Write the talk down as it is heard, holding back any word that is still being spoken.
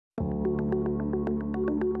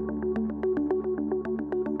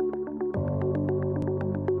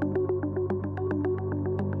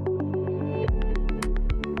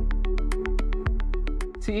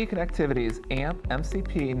GE Connectivity's AMP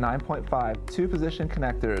MCP 9.5 two-position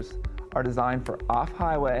connectors are designed for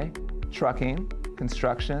off-highway, trucking,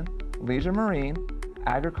 construction, leisure marine,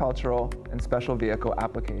 agricultural, and special vehicle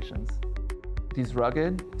applications. These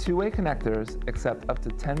rugged, two-way connectors accept up to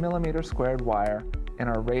 10mm squared wire and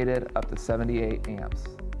are rated up to 78 amps.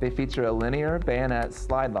 They feature a linear bayonet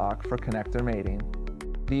slide lock for connector mating.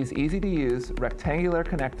 These easy-to-use rectangular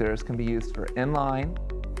connectors can be used for inline,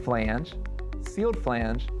 flange, sealed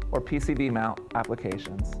flange, or PCB mount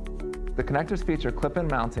applications. The connectors feature clip-in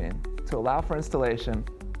mounting to allow for installation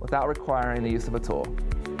without requiring the use of a tool.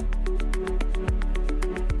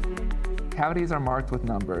 Cavities are marked with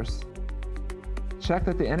numbers. Check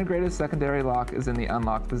that the integrated secondary lock is in the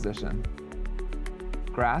unlocked position.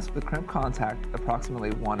 Grasp the crimp contact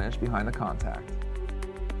approximately 1 inch behind the contact.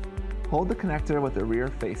 Hold the connector with the rear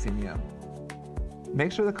facing you.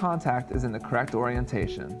 Make sure the contact is in the correct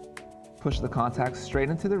orientation. Push the contact straight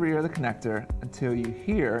into the rear of the connector until you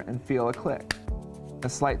hear and feel a click. A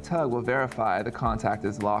slight tug will verify the contact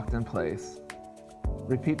is locked in place.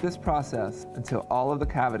 Repeat this process until all of the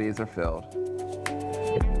cavities are filled.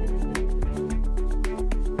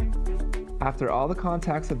 After all the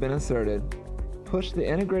contacts have been inserted, push the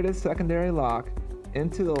integrated secondary lock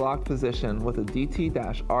into the locked position with a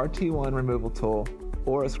DT-RT1 removal tool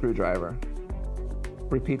or a screwdriver.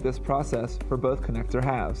 Repeat this process for both connector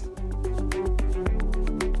halves.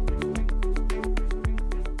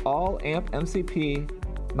 All AMP MCP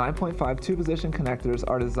 9.5 two-position connectors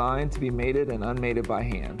are designed to be mated and unmated by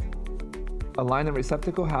hand. Align the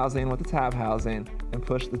receptacle housing with the tab housing and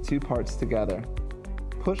push the two parts together.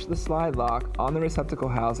 Push the slide lock on the receptacle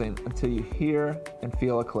housing until you hear and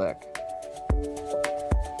feel a click.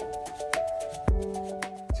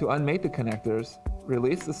 To unmate the connectors,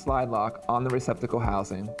 release the slide lock on the receptacle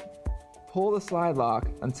housing. Pull the slide lock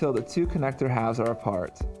until the two connector halves are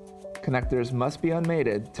apart. Connectors must be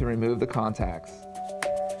unmated to remove the contacts.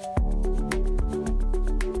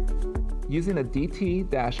 Using a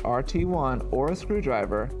DT-RT1 or a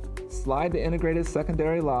screwdriver, slide the integrated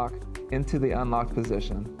secondary lock into the unlocked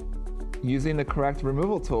position. Using the correct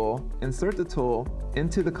removal tool, insert the tool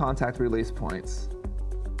into the contact release points.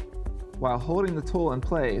 While holding the tool in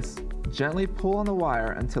place, gently pull on the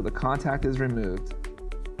wire until the contact is removed.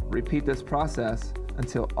 Repeat this process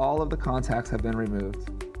until all of the contacts have been removed.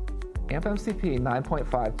 AMP MCP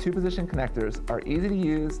 9.5 two-position connectors are easy to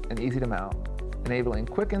use and easy to mount, enabling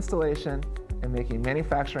quick installation and making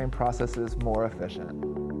manufacturing processes more efficient.